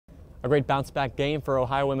A great bounce-back game for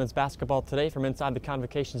Ohio women's basketball today from inside the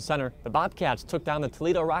Convocation Center. The Bobcats took down the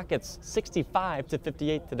Toledo Rockets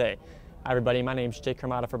 65-58 today. Hi everybody, my name's Jake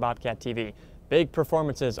Kermata for Bobcat TV. Big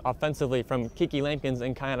performances offensively from Kiki Lampkins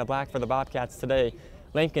and Kiana Black for the Bobcats today.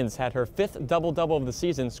 Lampkins had her 5th double-double of the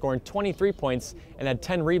season, scoring 23 points and had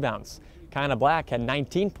 10 rebounds. Kiana Black had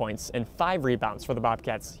 19 points and 5 rebounds for the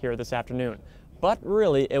Bobcats here this afternoon. But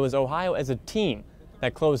really, it was Ohio as a team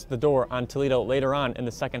that closed the door on Toledo later on in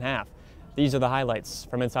the second half. These are the highlights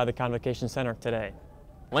from inside the Convocation Center today.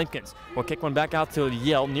 Lampkins will kick one back out to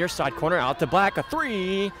Yell, near side corner, out to Black, a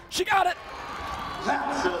three. She got it!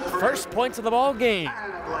 First points of the ball game.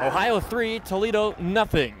 Ohio 3, Toledo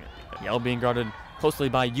nothing. Yell being guarded closely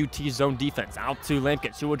by UT's zone defense. Out to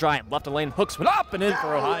Lampkins, who will drive left of lane, hooks one up and in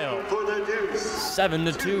for Ohio.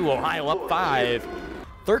 7-2, Ohio up 5.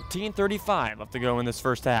 13:35 left to go in this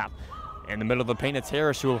first half. In the middle of the paint, it's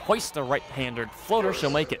Harris who will hoist a right-handed floater.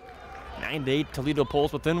 She'll make it. 9-8, Toledo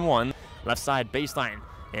pulls within 1. Left side baseline.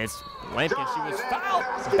 It's Lampkins. She was fouled.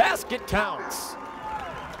 Basket counts.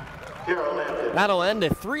 That'll end a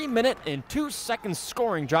 3-minute and 2-second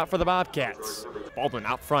scoring drop for the Bobcats. Baldwin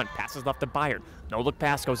out front, passes left to Byard. No look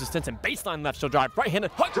pass goes to Stinson. Baseline left, she'll drive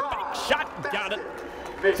right-handed hook. Bank shot, got it.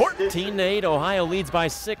 14-8, Ohio leads by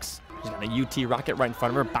 6. She's got a UT rocket right in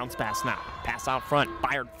front of her. Bounce pass now. Pass out front.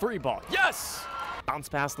 Byard free ball. Yes! Bounce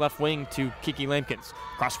pass left wing to Kiki Lampkins.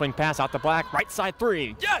 Cross wing pass out to Black. Right side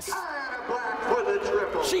three. Yes!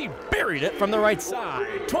 She buried it from the right side.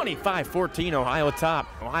 25-14, Ohio top.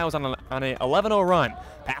 Ohio's on a 11-0 run.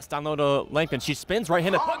 Pass down low to Lampkins. She spins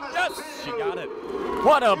right-handed hook. Yes! She got it.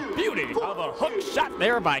 What a beauty of a hook shot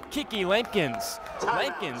there by Kiki Lampkins.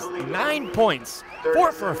 Lampkins, 9 points.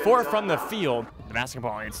 4 for 4 from the field. The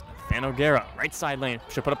basketball, it's Fan O'Gara, right side lane.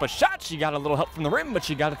 She'll put up a shot. She got a little help from the rim, but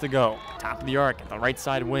she got it to go. Top of the arc at the right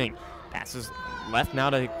side wing. Passes left now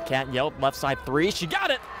to Kat Yelp, left side three. She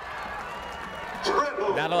got it.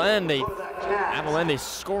 That'll end a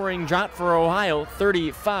scoring drop for Ohio,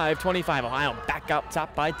 35-25. Ohio back out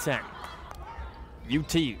top by 10.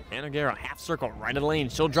 UT, Fan O'Gara, half circle, right of the lane.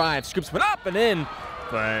 She'll drive, scoops one up and in.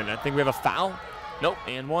 But I think we have a foul. Nope,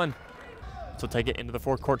 and one. So take it into the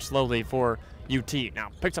forecourt slowly for UT. Now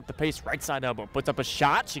picks up the pace, right side elbow, puts up a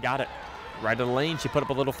shot. She got it. Right of the lane, she put up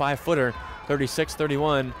a little 5-footer.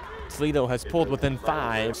 36-31. Toledo has pulled within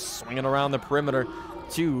 5. Swinging around the perimeter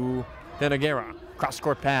to Fan O'Gara.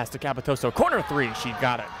 Cross-court pass to Capitoso. Corner three, she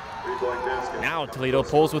got it. Now Toledo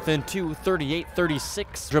pulls within 2,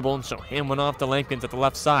 38-36. Dribble, and she'll hand one off to Lampkins at the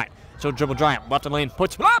left side. She'll dribble drive, left of lane,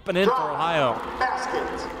 puts one up and in for Ohio.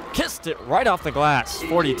 Kissed it right off the glass.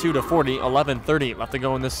 42-40, 11:30 left to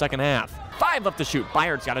go in this second half. 5 left to shoot.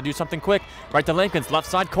 Byard's got to do something quick. Right to Lampkins, left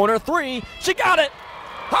side corner three. She got it.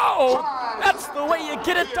 Oh, that's the way you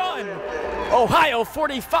get it done. Ohio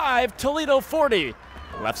 45, Toledo 40.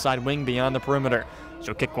 Left side wing beyond the perimeter.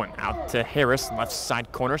 She'll kick one out to Harris, left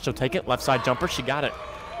side corner. She'll take it, left side jumper. She got it.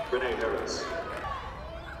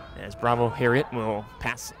 As Bravo Harriet will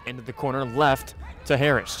pass into the corner left to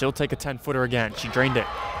Harris. She'll take a 10-footer again. She drained it.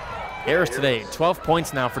 Harris today, 12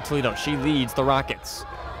 points now for Toledo. She leads the Rockets.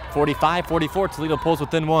 45-44, Toledo pulls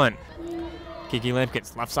within 1. Kiki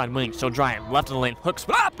Lampkins, left side wing. She'll drive left of the lane, hooks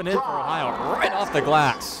up and in for Ohio, right off the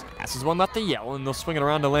glass. Passes one left to Yell, and they'll swing it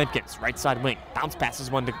around to Lampkins. Right side wing, bounce passes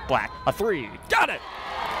one to Black. A three, got it!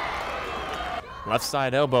 Left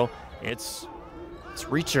side elbow, it's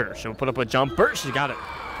Reacher. She'll put up a jumper, she got it.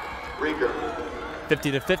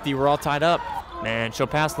 50-50, we're all tied up. And she'll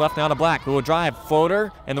pass left now to Black, who will drive.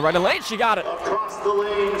 Floater in the right of lane, she got it. Across the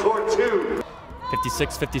lane toward 2.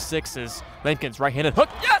 56-56 is Lampkins right-handed hook.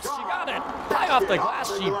 Yes, she got it. High off the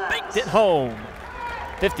glass, she baked it home.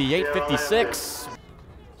 58-56.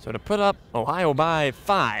 So to put up Ohio by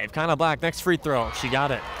 5, Kiana Black, next free throw, she got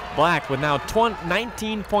it. Black with now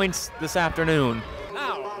 19 points this afternoon.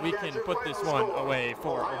 Now we can put this one away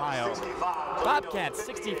for Ohio. Bobcats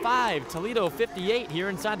 65, Toledo 58 here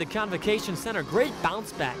inside the Convocation Center. Great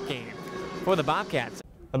bounce back game for the Bobcats.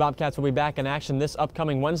 The Bobcats will be back in action this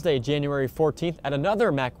upcoming Wednesday, January 14th at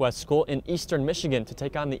another MAC West school in Eastern Michigan to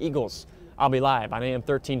take on the Eagles. I'll be live on AM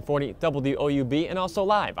 1340 WOUB and also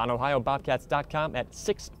live on OhioBobcats.com at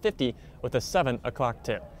 6:50 with a 7 o'clock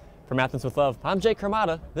tip. From Athens with Love, I'm Jake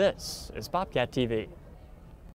Kermata. This is Bobcat TV.